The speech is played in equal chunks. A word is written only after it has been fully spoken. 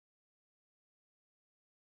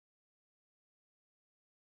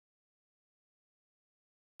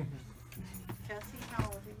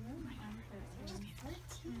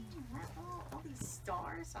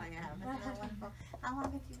stars I have. Isn't that wonderful? How long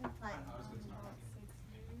have you been playing?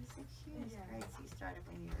 6 years. Yeah. Great. So you started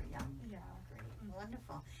when you were young. Yeah. Great.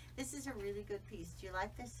 Wonderful. This is a really good piece. Do you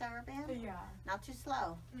like this, Sarabande? Yeah. Not too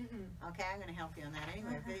slow. Mm-hmm. Okay, I'm going to help you on that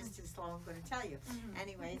anyway. If it is too slow, I'm going to tell you.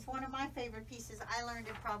 Anyway, it's one of my favorite pieces. I learned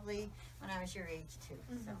it probably when I was your age too.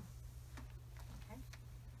 So, okay.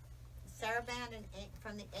 Sarabande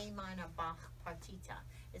from the A minor Bach Partita.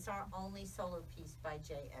 It's our only solo piece by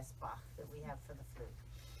J.S. Bach that we have for the flute.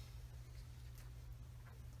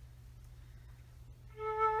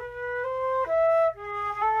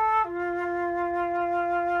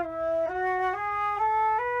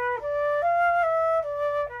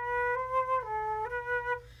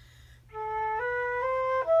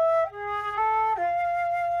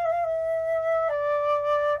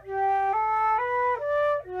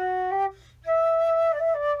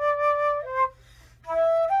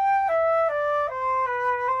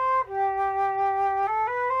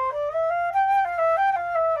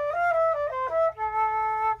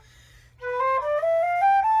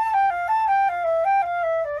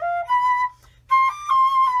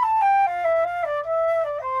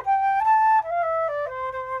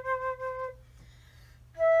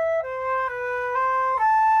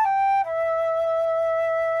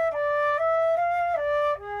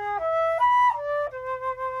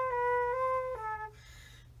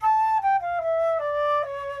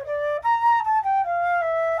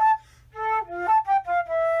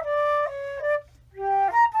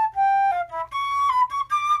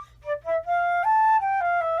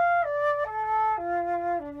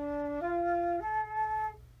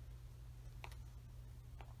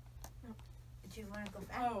 Do you want to go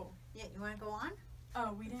back? Oh. Yeah, you want to go on?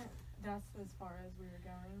 Oh, we didn't. That's as far as we were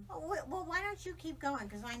going. Oh, well, why don't you keep going?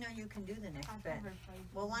 Because I know you can do the next I've bit. never played.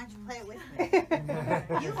 Well, why don't you play it with me?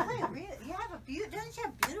 You play really. You have a doesn't you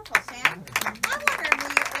have beautiful sound? I wonder where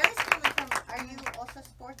it's coming from. Are you also a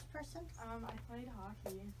sports person? I played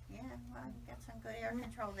hockey. Yeah, well, you got some good air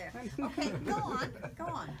control there. Okay, go on, go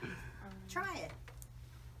on. Try it.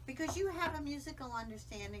 Because you have a musical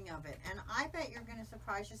understanding of it, and I bet you're going to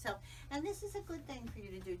surprise yourself. And this is a good thing for you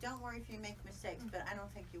to do. Don't worry if you make mistakes, but I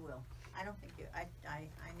don't think you will. I don't think you. I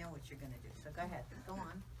know what you're going to do. So go ahead. Go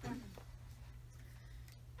on.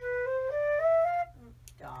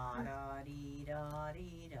 Da da dee da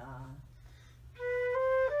dee da.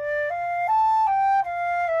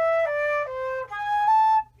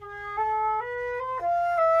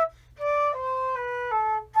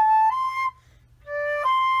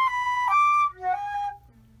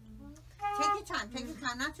 Take your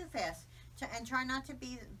time, not too fast, and try not to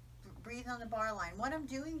breathe on the bar line. What I'm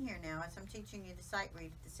doing here now is I'm teaching you to sight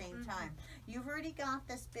read at the same time. You've already got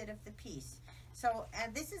this bit of the piece. So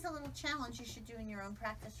this is a little challenge you should do in your own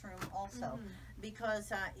practice room also,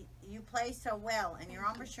 because you play so well and your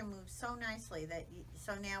embouchure moves so nicely that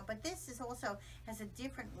but this is also has a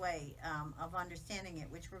different way of understanding it,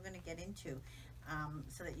 which we're going to get into.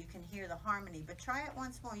 So that you can hear the harmony, but try it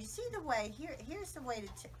once more. You see the way here's the way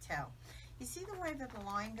to tell. You see the way that the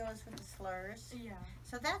line goes with the slurs? Yeah.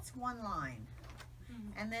 So that's one line.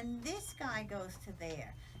 And then this guy goes to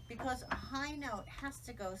there. Because a high note has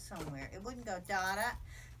to go somewhere. It wouldn't go da da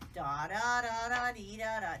da da da da dee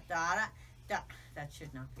da da da da da. That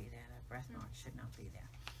should not be there. That breath mark should not be there.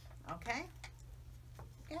 Okay?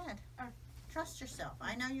 Good. Trust yourself.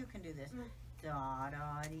 I know you can do this. Da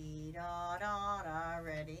da dee da da da.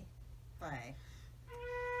 Ready? Play.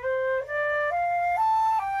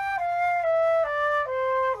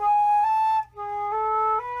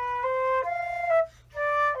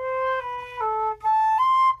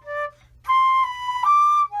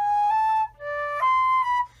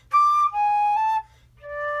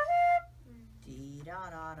 Dee da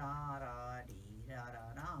da da da dee da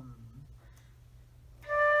da dum.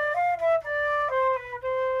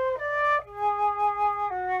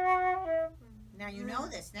 Now you know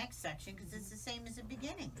this next section because it's the same as the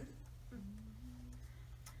beginning.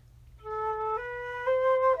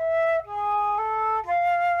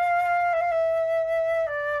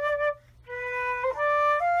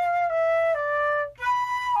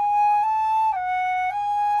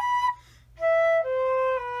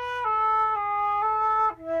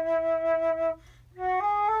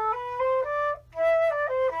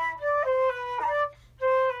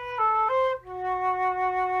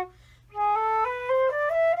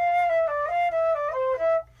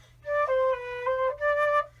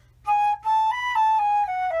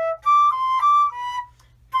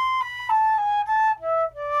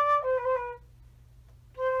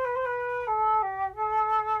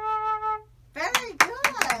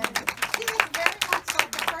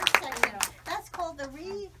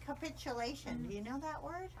 articulation. Do you know that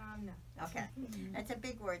word? No. Okay. It's a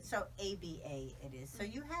big word. So ABA it is. So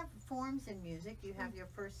you have forms in music. You have your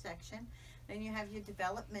first section. Then you have your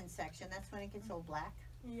development section. That's when it gets all black.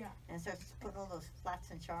 Yeah. And starts putting all those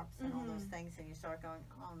flats and sharps and all those things, and you start going,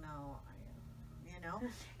 oh no, you know.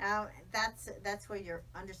 That's where your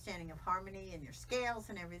understanding of harmony and your scales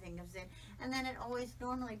and everything comes in. And then it always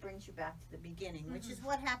normally brings you back to the beginning, which is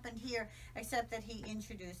what happened here, except that he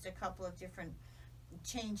introduced a couple of different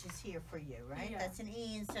changes here for you, right? Yeah. That's an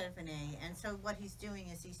E instead of an A. And so what he's doing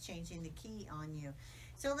is he's changing the key on you.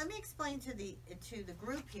 So let me explain to the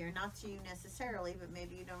group here, not to you necessarily, but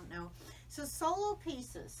maybe you don't know. So solo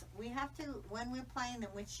pieces, we have to, when we're playing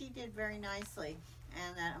them, which she did very nicely,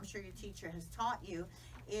 and that I'm sure your teacher has taught you,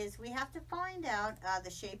 is we have to find out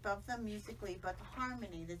the shape of them musically, but the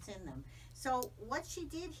harmony that's in them. So what she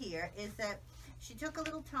did here is that she took a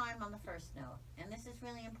little time on the first note, and this is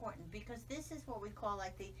really important because this is what we call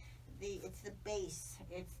like it's the bass,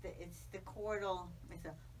 it's the chordal, it's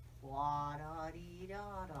a wah da dee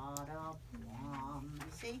da da da.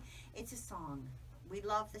 You see, it's a song. We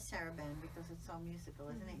love the Sarabande because it's so musical,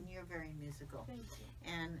 isn't it? And you're very musical. Thank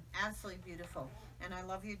you. And absolutely beautiful. And I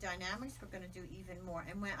love your dynamics. We're going to do even more.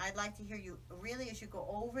 And when I'd like to hear you really, as you go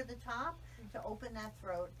over the top, to open that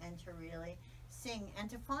throat and to really sing and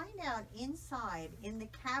to find out inside in the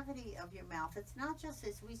cavity of your mouth. It's not just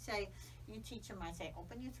as we say, you teach them, I say,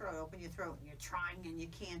 open your throat, and you're trying and you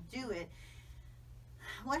can't do it.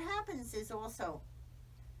 What happens is also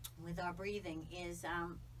with our breathing is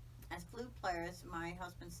as flute players, my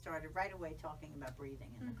husband started right away talking about breathing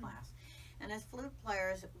in the class. And as flute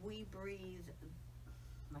players, we breathe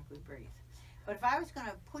like we breathe. But if I was going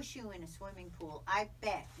to push you in a swimming pool, I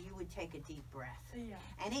bet you would take a deep breath. Yeah.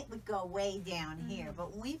 And it would go way down here.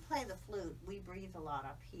 But when we play the flute, we breathe a lot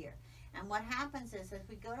up here. And what happens is as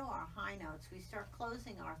we go to our high notes, we start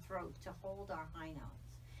closing our throat to hold our high notes,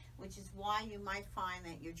 which is why you might find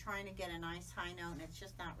that you're trying to get a nice high note and it's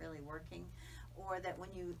just not really working. Or that when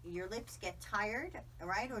your lips get tired,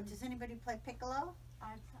 right? Or does anybody play piccolo?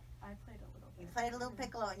 I played a little bit. You played a little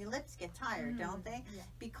piccolo and your lips get tired, don't they? Yeah.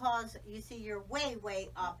 Because you see you're way, way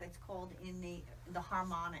up. It's called in the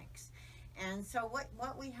harmonics. And so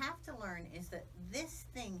what we have to learn is that this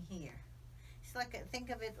thing here, it's like think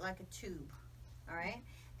of it like a tube, all right?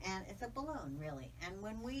 And it's a balloon, really. And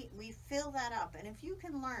when we fill that up, and if you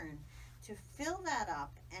can learn to fill that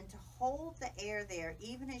up and to hold the air there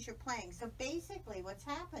even as you're playing. So basically what's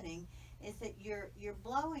happening is that you're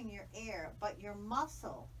blowing your air, but your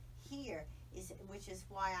muscle here is, which is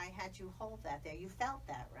why I had you hold that there. You felt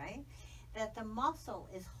that, right? That the muscle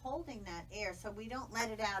is holding that air so we don't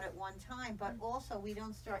let it out at one time, but also we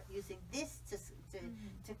don't start using this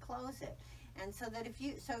to close it. And so that if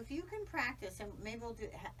you can practice, and maybe we'll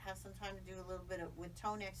have some time to do a little bit with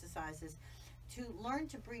tone exercises, to learn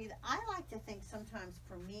to breathe. I like to think sometimes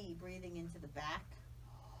for me, breathing into the back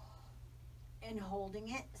and holding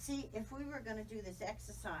it. See, if we were going to do this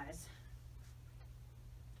exercise,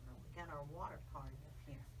 oh, we got our water party up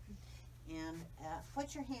here. And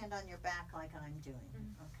put your hand on your back like I'm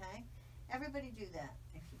doing, okay? Everybody do that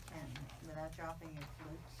if you can, without dropping your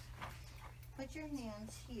flutes. Put your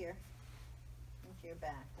hands here into your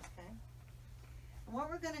back, okay? And what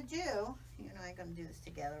we're going to do, you and I are going to do this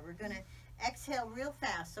together, we're going to exhale real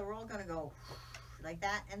fast, so we're all going to go like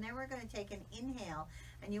that, and then we're going to take an inhale,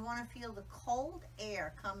 and you want to feel the cold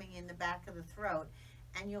air coming in the back of the throat,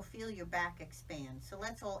 and you'll feel your back expand. So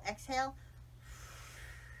let's all exhale,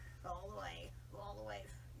 all the way.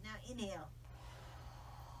 Now inhale.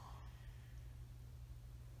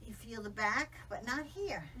 You feel the back, but not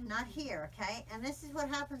here, okay? And this is what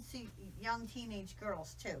happens to young teenage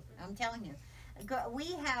girls too, I'm telling you.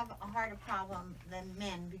 We have a harder problem than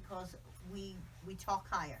men because we talk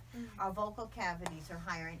higher. Our vocal cavities are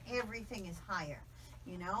higher and everything is higher,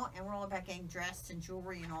 you know, and we're all about getting dressed and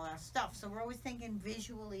jewelry and all that stuff. So we're always thinking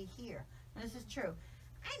visually here. And this is true.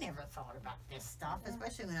 I never thought about this stuff,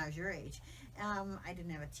 especially when I was your age. I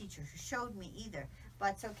didn't have a teacher who showed me either.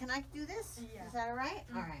 But so can I do this? Yeah. Is that all right?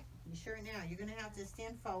 All right. You sure now? You're going to have to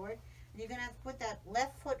stand forward. And you're going to have to put that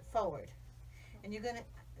left foot forward. And you're going to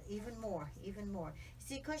even more.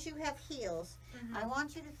 See, because you have heels, I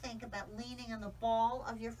want you to think about leaning on the ball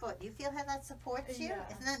of your foot. Do you feel how that supports you? Yeah.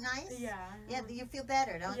 Isn't that nice? Yeah. Yeah, you feel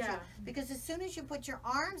better, don't you? Yeah. Because as soon as you put your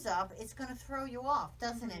arms up, it's going to throw you off,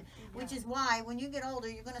 doesn't it? Which is why when you get older,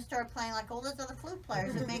 you're going to start playing like all those other flute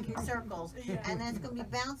players and making circles. And then it's going to be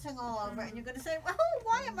bouncing all over, and you're going to say, well,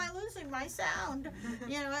 why am I losing my sound?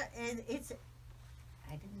 You know, it's,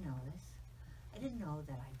 I didn't know this. I didn't know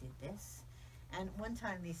that I did this. And one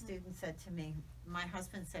time these students said to me, my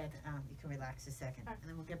husband said, you can relax a second, and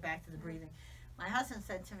then we'll get back to the breathing. My husband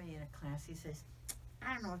said to me in a class, he says,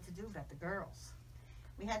 I don't know what to do about the girls.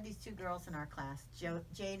 We had these 2 girls in our class,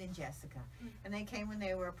 Jade and Jessica, and they came when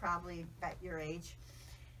they were probably about your age,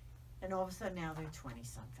 and all of a sudden now they're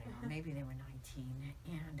 20-something, or maybe they were 19,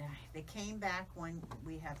 and they came back when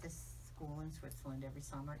we have this school in Switzerland every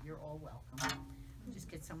summer. You're all welcome.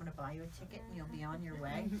 Just get someone to buy you a ticket and you'll be on your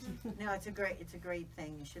way. No, it's a great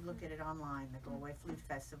thing. You should look at it online, the Galway Flute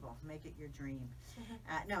Festival. Make it your dream.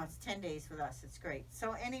 No, it's 10 days with us. It's great.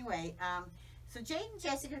 So anyway, so Jade and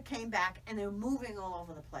Jessica came back and they're moving all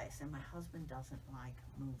over the place, and my husband doesn't like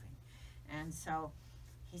moving. And so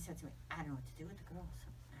he said to me, I don't know what to do with the girls.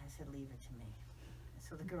 I said, leave it to me.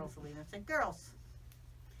 So the girls are leaving. I said, girls,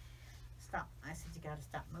 stop. I said, you got to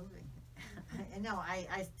stop moving. And no,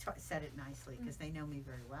 I said it nicely because they know me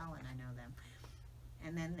very well and I know them.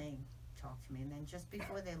 And then they talked to me, and then just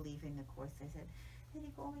before they're leaving the course, they said,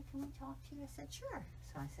 Lady Galway, can we talk to you? I said, sure.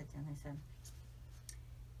 So I said to them, I said,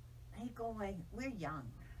 Lady Galway, we're young.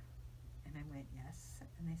 And I went, yes.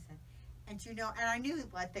 And they said, and you know, and I knew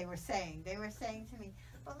what they were saying. They were saying to me,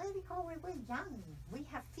 but Lady Galway, we're young. We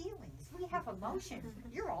have feelings. We have emotions.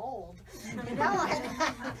 You're old. You know,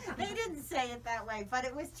 they didn't say it that way, but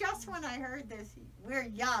it was just when I heard this, we're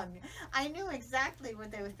young. I knew exactly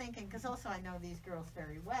what they were thinking, because also I know these girls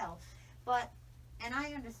very well. And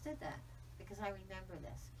I understood that because I remember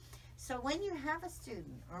this. So when you have a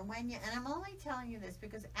student, or when you, and I'm only telling you this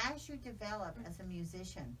because as you develop as a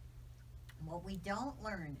musician, what we don't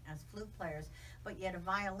learn as flute players, but yet a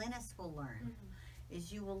violinist will learn,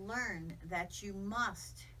 is you will learn that you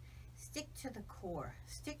must stick to the core,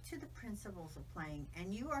 stick to the principles of playing,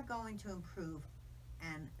 and you are going to improve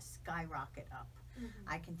and skyrocket up.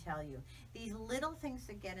 I can tell you. These little things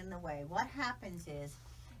that get in the way, what happens is,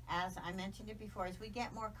 as I mentioned it before, as we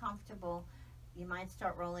get more comfortable, you might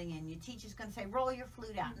start rolling in. Your teacher's going to say, roll your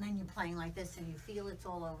flute out, and then you're playing like this and you feel it's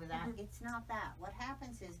all over that. It's not that. What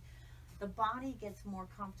happens is the body gets more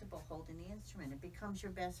comfortable holding the instrument. It becomes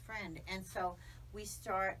your best friend. And so we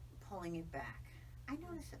start pulling it back. I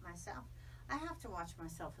notice it myself. I have to watch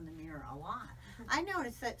myself in the mirror a lot. I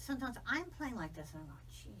notice that sometimes I'm playing like this and I go,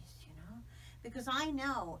 geez, you know, because I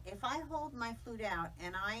know if I hold my flute out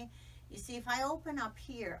and you see, if I open up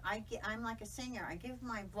here, I'm like a singer. I give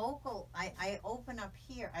my vocal, I open up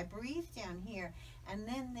here, I breathe down here, and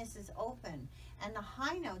then this is open. And the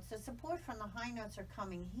high notes, the support from the high notes are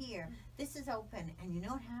coming here. This is open, and you know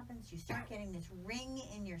what happens? You start getting this ring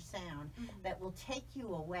in your sound that will take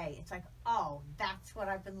you away. It's like, oh, that's what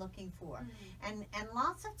I've been looking for. And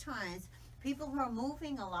lots of times, people who are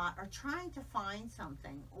moving a lot are trying to find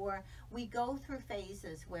something, or we go through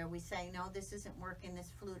phases where we say, no, this isn't working, this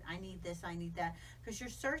flute, I need this, I need that, because you're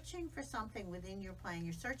searching for something within your playing.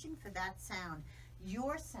 You're searching for that sound,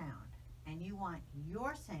 and you want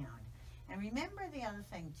your sound. And remember the other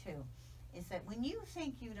thing too, is that when you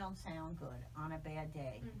think you don't sound good on a bad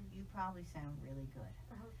day, you probably sound really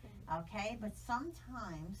good. Okay? But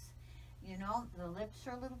sometimes, you know, the lips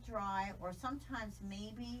are a little dry, or sometimes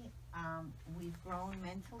maybe we've grown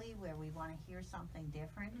mentally where we want to hear something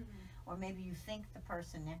different, or maybe you think the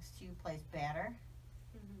person next to you plays better.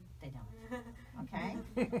 They don't. Okay?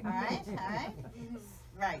 All right? All right?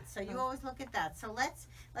 Right. So you always look at that. So let's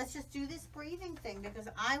just do this breathing thing, because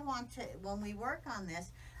I want to, when we work on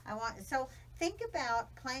this, so think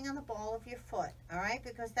about playing on the ball of your foot, all right?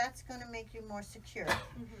 Because that's going to make you more secure.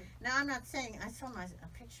 Now, I'm not saying, I saw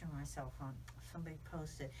a picture of myself on, somebody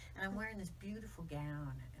posted, and I'm wearing this beautiful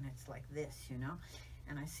gown, and it's like this, you know?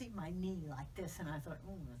 And I see my knee like this, and I thought,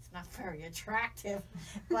 oh, it's not very attractive.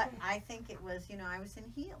 But I think it was, you know, I was in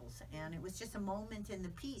heels, and it was just a moment in the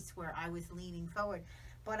piece where I was leaning forward,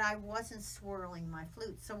 but I wasn't swirling my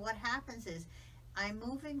flute. So what happens is, I'm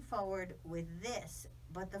moving forward with this,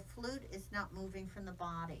 but the flute is not moving from the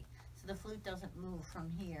body. So the flute doesn't move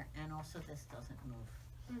from here, and also this doesn't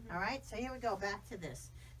move. All right, so here we go, back to this.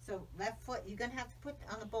 So left foot, you're going to have to put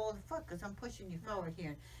on the ball of the foot, because I'm pushing you forward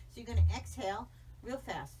here. So you're going to exhale real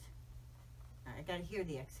fast. I got to hear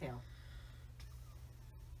the exhale.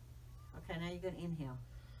 Okay, now you're going to inhale.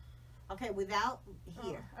 Okay, without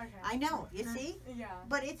here. Okay. I know, you see? Yeah.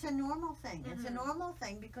 But it's a normal thing. It's a normal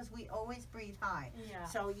thing because we always breathe high. Yeah.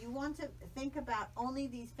 So you want to think about only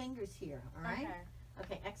these fingers here, all right?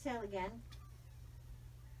 Okay, exhale again.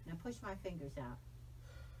 Now push my fingers out.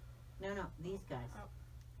 No, these guys. Oh.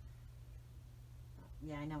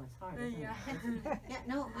 Yeah, I know it's hard, isn't Yeah. it? Yeah,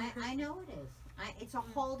 no, I know it is. It's a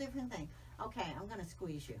whole different thing. Okay, I'm going to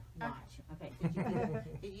squeeze you. Watch. Okay,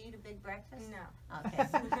 did you eat a big breakfast? No. Okay.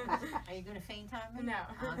 Are you going to faint on me?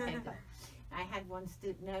 No. Okay, good. I had one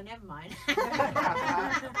student. No, never mind.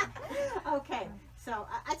 Okay, so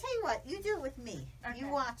I tell you what, you do it with me. Okay. You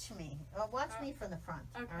watch me. Watch me from the front.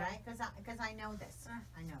 Okay. All right, because I know this.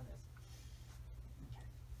 I know this. Okay.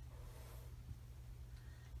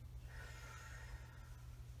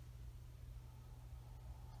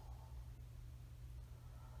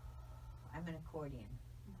 I'm an accordion.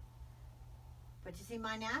 But you see,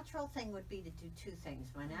 my natural thing would be to do two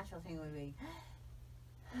things. My natural thing would be,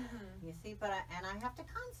 you see, but I have to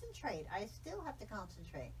concentrate. I still have to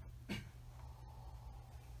concentrate.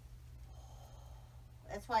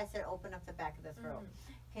 That's why I said open up the back of the throat.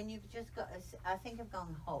 Can you just go, think of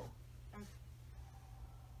going ho.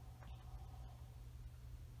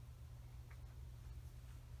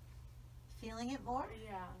 Feeling it more?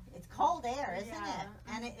 Yeah. It's cold air, isn't Yeah. it?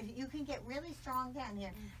 And if you can get really strong down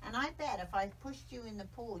here. And I bet if I pushed you in the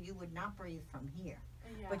pool, you would not breathe from here.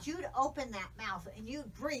 Yeah. But you'd open that mouth and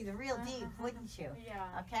you'd breathe real deep, wouldn't you?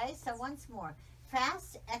 Yeah. Okay, so once more.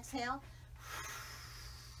 Fast, exhale.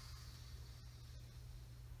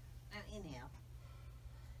 Now inhale.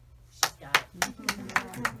 She's got it.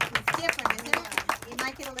 It's different, isn't it? You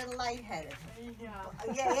might get a little lightheaded. Yeah.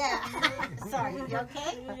 Yeah. Sorry, you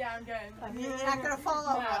okay? Yeah, I'm good. You're not going to fall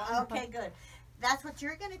over. No. Okay, good. That's what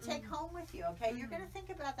you're going to take home with you, okay? You're going to think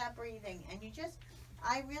about that breathing, and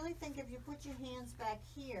I really think if you put your hands back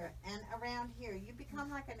here and around here, you become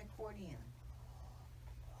like an accordion.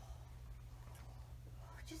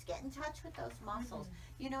 Just get in touch with those muscles.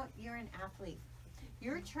 You know, you're an athlete.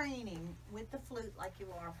 You're training with the flute like you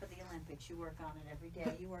are for the Olympics. You work on it every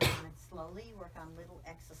day. You work on it slowly. You work on little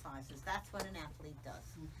exercises. That's what an athlete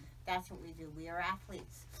does. That's what we do. We are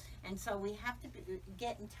athletes. And so we have to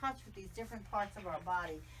get in touch with these different parts of our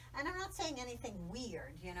body. And I'm not saying anything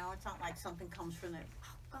weird, you know. It's not like something comes from the,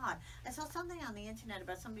 oh God. I saw something on the internet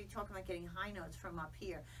about somebody talking about getting high notes from up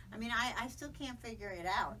here. I mean, I still can't figure it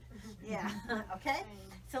out. Yeah, okay?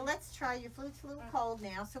 So let's try. Your flute's a little cold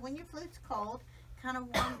now. So when your flute's cold, kind of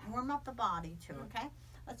warm up the body too, okay?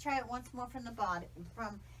 Let's try it once more from the body,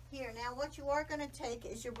 from here. Now what you are going to take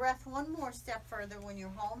is your breath one more step further when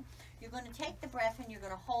you're home. You're going to take the breath and you're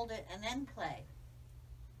going to hold it and then play.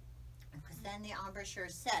 Because then the embouchure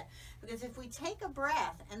is set. Because if we take a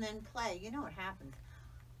breath and then play, you know what happens.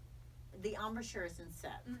 The embouchure isn't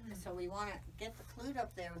set. So we want to get the flute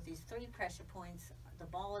up there with these 3 pressure points, the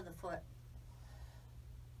ball of the foot.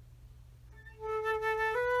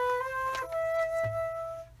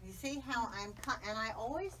 You see how and I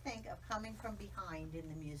always think of coming from behind in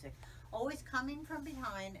the music. Always coming from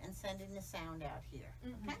behind and sending the sound out here.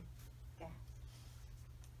 Okay? Yeah.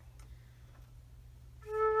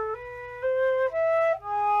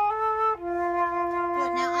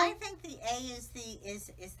 Good. Now I think the A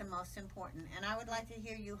is the most important, and I would like to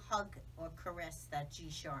hear you hug or caress that G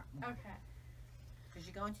sharp more. Okay. Because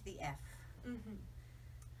you're going to the F.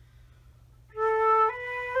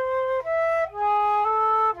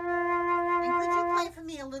 For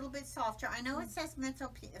me a little bit softer. I know it says mezzo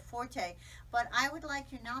forte, but I would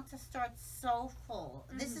like you not to start so full.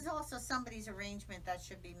 This is also somebody's arrangement that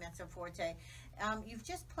should be mezzo forte. You've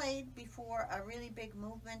just played before a really big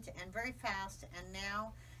movement and very fast, and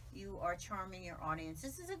now you are charming your audience.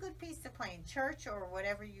 This is a good piece to play in church or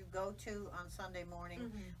whatever you go to on Sunday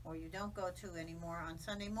morning, or you don't go to anymore on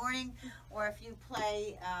Sunday morning, or if you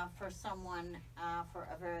play for someone for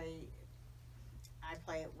a very, I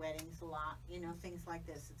play at weddings a lot, you know, things like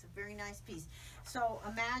this. It's a very nice piece. So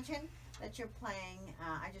imagine that you're playing,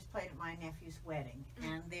 I just played at my nephew's wedding,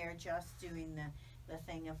 and they're just doing the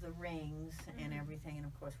thing of the rings and everything, and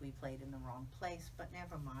of course we played in the wrong place, but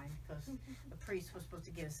never mind, because the priest was supposed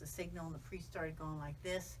to give us a signal, and the priest started going like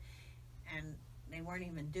this, and they weren't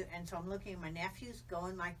even and so I'm looking at my nephews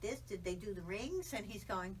going like this. Did they do the rings? And he's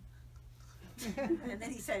going, and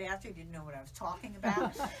then he said after he didn't know what I was talking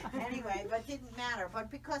about. Anyway, but it didn't matter.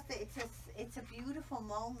 But because it's a beautiful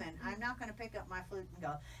moment, I'm not going to pick up my flute and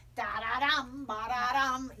go da da dum ba da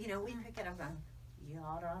dum. You know, we pick it up going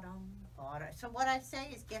ya da dum ba da. So what I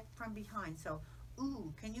say is get from behind. So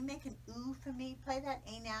ooh, can you make an ooh for me? Play that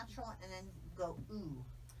A natural and then go ooh.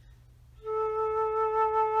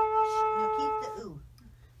 No, keep the ooh.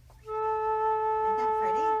 Isn't that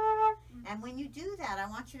pretty? And when you do that, I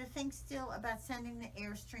want you to think still about sending the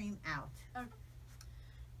airstream out. Okay.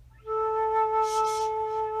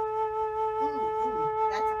 Ooh, ooh.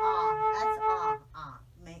 That's ah. That's ah. Ah.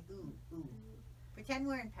 May ooh, ooh. Pretend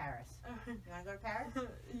we're in Paris. You want to go to Paris?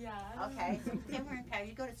 Yeah. Okay. So pretend we're in Paris.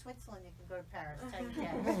 You go to Switzerland, you can go to Paris. Tell you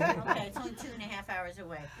that. Okay. It's only 2.5 hours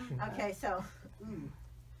away. Okay. So ooh.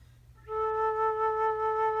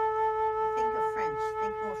 Think of French.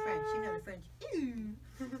 Think more French. You know the French. Ooh.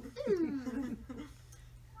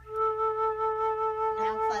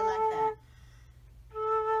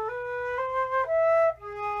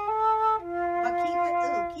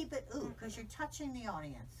 because you're touching the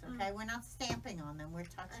audience, okay? We're not stamping on them, we're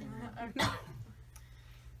touching them. Okay.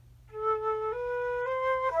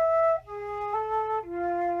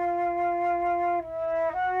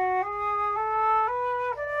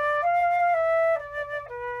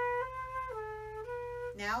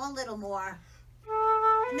 Now a little more.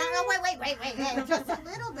 No, wait, just a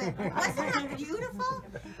little bit. Wasn't that beautiful?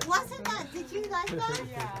 Wasn't that, did you like that?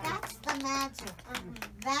 Yeah. That's the magic.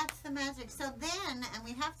 That's the magic. So then, and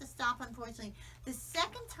we have to stop unfortunately, the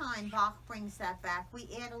second time Bach brings that back, we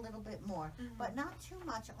add a little bit more, but not too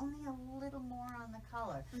much, only a little more on the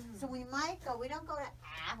color. So we might go, we don't go to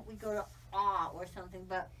ah, we go to ah or something,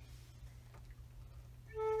 but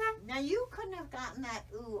now you couldn't have gotten that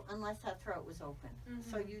ooh unless that throat was open.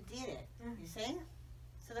 So you did it, you see?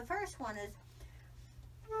 So the first one is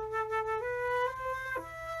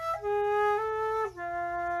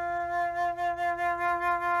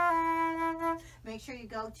make sure you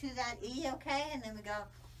go to that E, okay? And then we go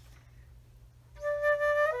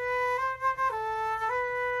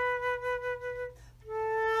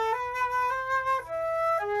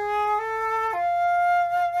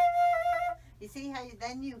you see how you,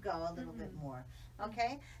 then you go a little bit more.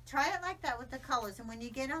 Okay, try it like that with the colors, and when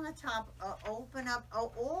you get on the top, open up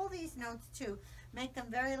all these notes too. Make them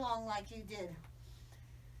very long, like you did.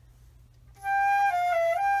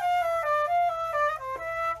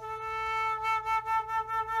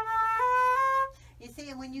 You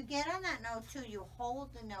see, and when you get on that note too, you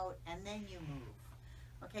hold the note and then you move.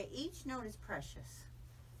 Okay, each note is precious.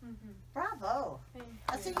 Bravo. Thank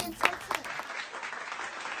I'll see you. you in Switzerland.